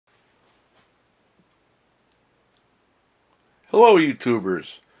Hello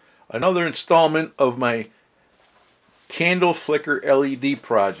YouTubers, another installment of my Candle Fiicker LED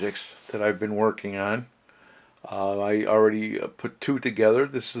projects that I've been working on. I already put two together.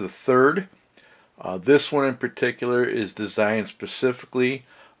 This is the third. This one in particular is designed specifically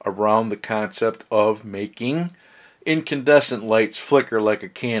around the concept of making incandescent lights flicker like a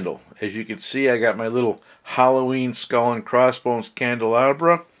candle. As you can see, I got my little Halloween skull and crossbones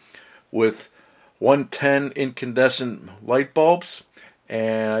candelabra with 110 incandescent light bulbs,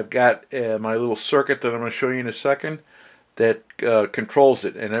 and I've got my little circuit that I'm going to show you in a second that controls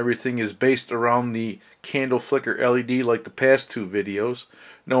it, and everything is based around the Candle Fiicker LED like the past two videos.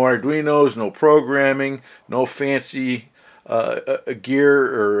 No Arduinos, no programming, no fancy gear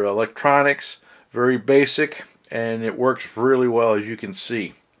or electronics. Very basic, and it works really well, as you can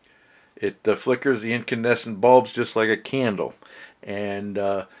see. It flickers the incandescent bulbs just like a candle, and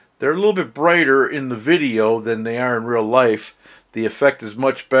they're a little bit brighter in the video than they are in real life. The effect is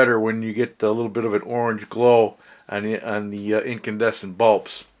much better when you get a little bit of an orange glow on the incandescent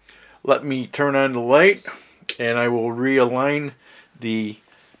bulbs. Let me turn on the light, and I will realign the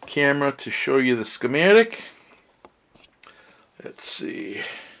camera to show you the schematic. Let's see.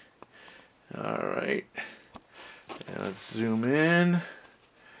 Alright. Let's zoom in.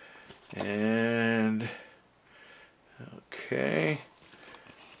 And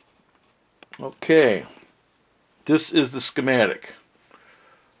okay, this is the schematic.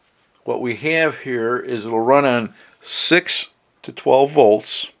 What we have here is it'll run on 6 to 12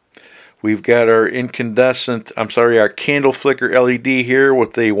 volts. We've got our our Candle Fiicker LED here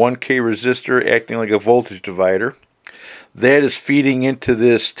with a 1K resistor acting like a voltage divider. That is feeding into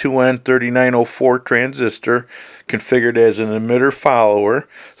this 2N3904 transistor, configured as an emitter follower,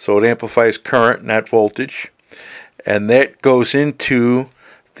 so it amplifies current, not voltage. And that goes into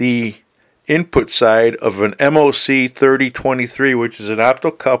the input side of an MOC 3023, which is an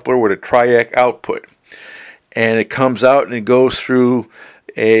optocoupler with a triac output. And it comes out and it goes through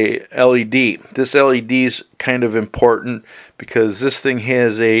a LED. This LED is kind of important because this thing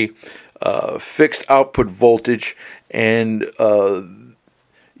has a fixed output voltage, and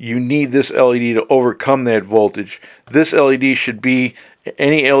you need this LED to overcome that voltage. This LED should be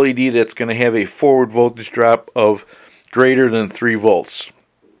any LED that's going to have a forward voltage drop of greater than 3 volts.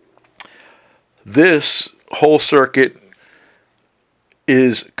 This whole circuit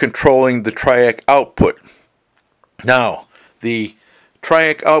is controlling the triac output. Now, the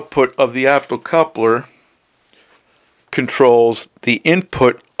triac output of the optocoupler controls the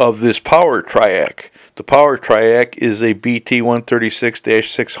input of this power triac. The power triac is a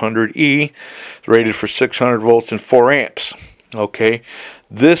BT136-600E. It's rated for 600 volts and 4 amps. Okay,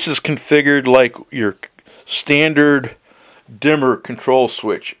 this is configured like your standard dimmer control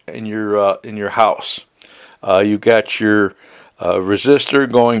switch in your house. You got your resistor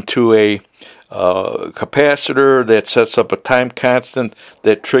going to a capacitor that sets up a time constant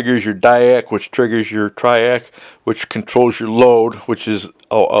that triggers your diac, which triggers your triac, which controls your load, which is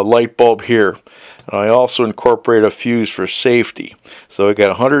a light bulb here. And I also incorporate a fuse for safety. So I got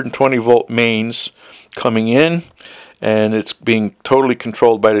 120 volt mains coming in, and it's being totally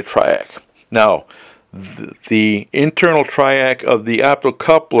controlled by the triac. Now, the internal triac of the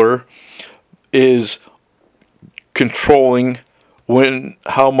optocoupler is controlling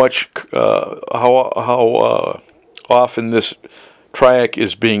how often this triac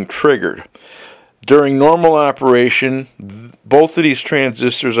is being triggered. During normal operation, both of these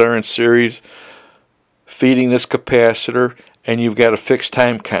transistors are in series, feeding this capacitor, and you've got a fixed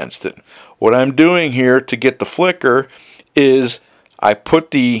time constant. What I'm doing here to get the flicker is I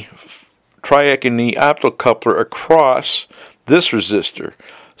put the triac in the optocoupler across this resistor.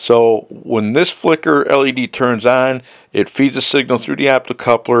 So when this flicker LED turns on, it feeds a signal through the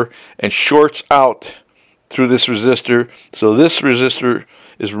optocoupler and shorts out through this resistor. So this resistor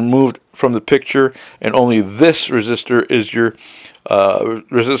is removed from the picture, and only this resistor is your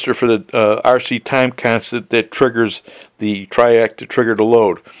resistor for the RC time constant that triggers the triac to trigger the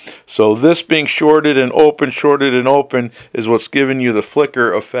load. So this being shorted and open is what's giving you the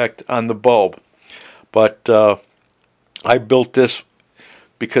flicker effect on the bulb. But I built this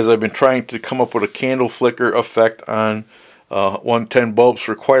because I've been trying to come up with a candle flicker effect on 110 bulbs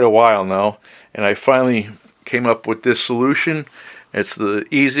for quite a while now, and I finally came up with this solution. It's the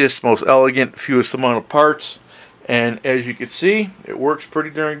easiest, most elegant, fewest amount of parts, and as you can see, it works pretty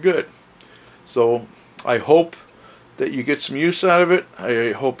darn good. So I hope that you get some use out of it.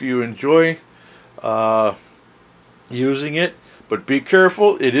 I hope you enjoy using it, but be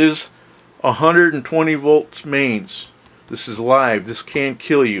careful. It is 120 volts mains. This is live. This can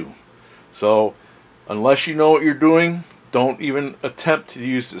kill you. So unless you know what you're doing, don't even attempt to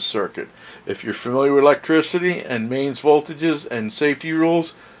use this circuit. If you're familiar with electricity and mains voltages and safety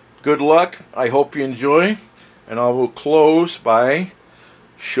rules, good luck. I hope you enjoy, and I will close by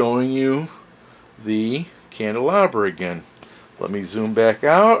showing you the candelabra again. Let me zoom back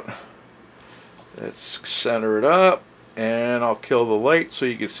out. Let's center it up, and I'll kill the light so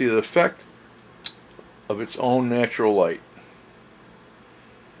you can see the effect of its own natural light.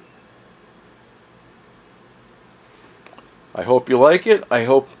 I hope you like it. I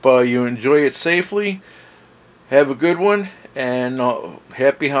hope you enjoy it safely. Have a good one, and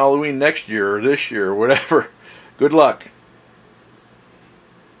happy Halloween next year or this year or whatever. Good luck.